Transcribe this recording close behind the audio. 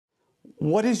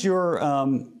What is your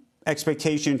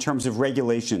expectation in terms of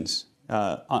regulations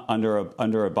under a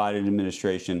Biden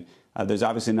administration? There's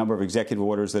obviously a number of executive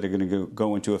orders that are going to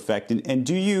go into effect. And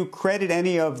do you credit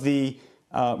any of the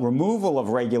removal of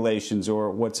regulations, or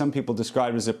what some people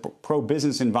describe as a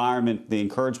pro-business environment, the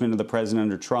encouragement of the president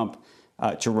under Trump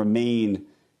to remain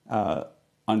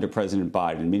under President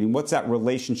Biden? Meaning, what's that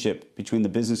relationship between the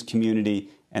business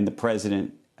community and the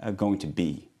president going to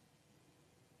be?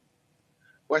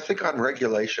 Well, I think on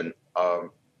regulation,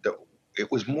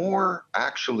 it was more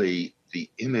actually the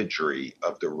imagery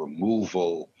of the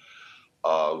removal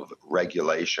of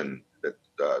regulation that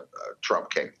Trump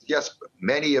came. Yes,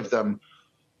 many of the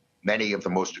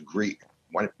most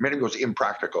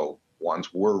impractical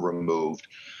ones were removed,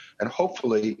 and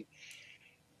hopefully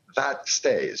that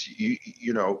stays.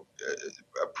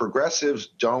 Progressives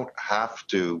don't have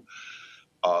to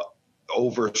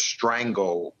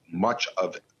over-strangle much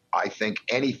of, I think,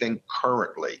 anything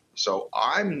currently. So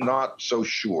I'm not so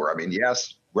sure. I mean,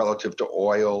 yes, relative to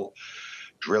oil,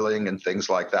 drilling and things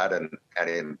like that, and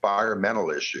environmental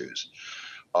issues.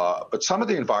 But some of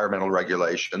the environmental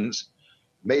regulations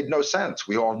made no sense.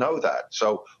 We all know that.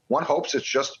 So one hopes it's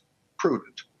just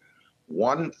prudent.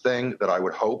 One thing that I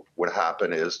would hope would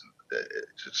happen is,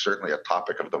 it's certainly a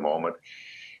topic of the moment,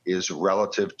 is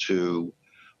relative to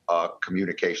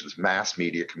communications, mass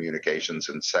media communications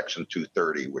in Section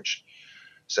 230, which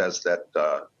says that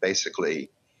basically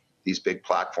these big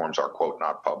platforms are, quote,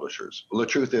 not publishers. Well, the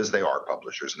truth is they are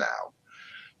publishers now.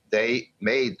 They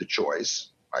made the choice,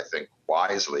 I think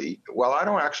wisely. Well, I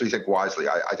don't actually think wisely.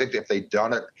 I think if they'd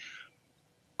done it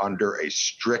under a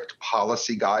strict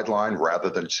policy guideline rather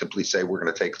than simply say we're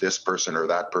going to take this person or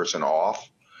that person off,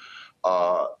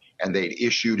 and they'd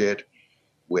issued it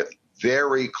with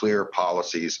very clear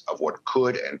policies of what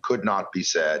could and could not be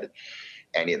said,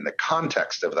 and in the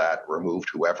context of that, removed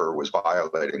whoever was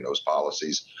violating those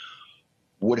policies,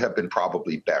 would have been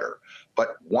probably better.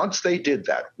 But once they did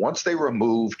that, once they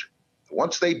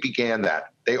began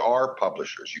that, they are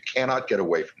publishers. You cannot get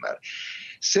away from that.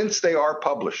 Since they are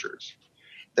publishers,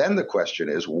 then the question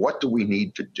is, what do we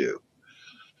need to do?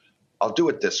 I'll do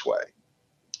it this way.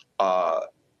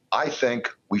 I think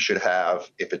we should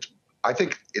have,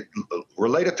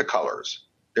 related to colors,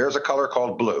 there's a color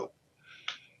called blue.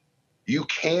 You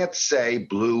can't say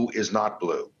blue is not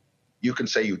blue. You can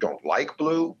say you don't like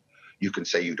blue. You can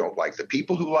say you don't like the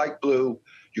people who like blue.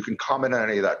 You can comment on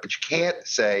any of that, but you can't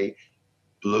say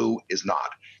blue is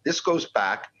not. This goes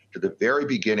back to the very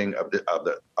beginning of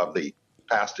the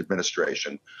past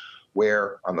administration,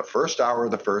 where on the first hour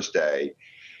of the first day,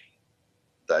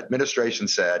 the administration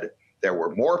said there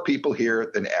were more people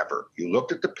here than ever. You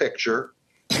looked at the picture,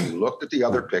 you looked at the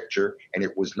other picture, and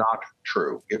it was not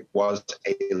true. It was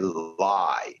a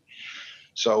lie.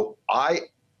 So I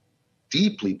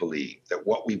deeply believe that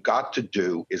what we've got to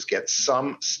do is get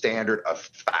some standard of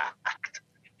fact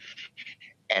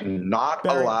and not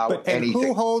allow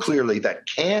anything clearly that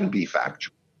can be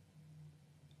factual.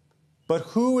 But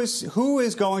who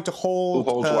is going to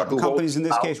hold companies in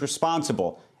this case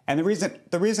responsible? And the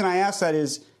reason I ask that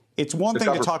is, it's one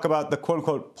thing to talk about the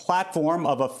quote-unquote platform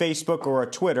of a Facebook or a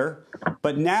Twitter,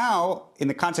 but now, in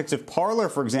the context of Parler,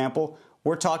 for example,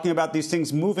 we're talking about these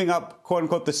things moving up,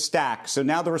 quote-unquote, the stack. So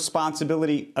now the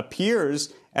responsibility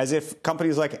appears as if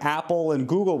companies like Apple and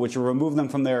Google, which will remove them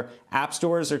from their app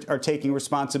stores, are taking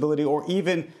responsibility, or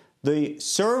even the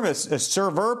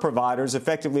server providers,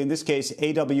 effectively in this case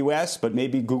AWS, but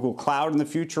maybe Google Cloud in the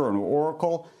future, or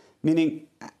Oracle. Meaning,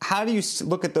 how do you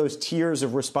look at those tiers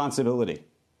of responsibility?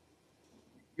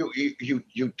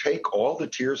 You take all the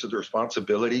tiers of the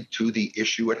responsibility to the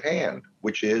issue at hand,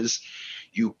 which is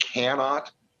you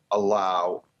cannot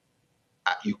allow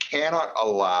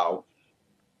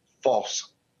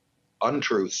false,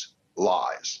 untruths,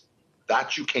 lies.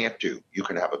 That you can't do. You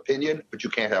can have opinion, but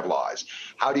you can't have lies.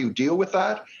 How do you deal with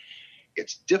that?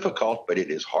 It's difficult, but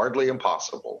it is hardly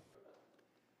impossible.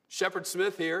 Shepard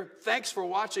Smith here. Thanks for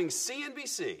watching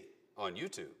CNBC on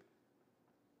YouTube.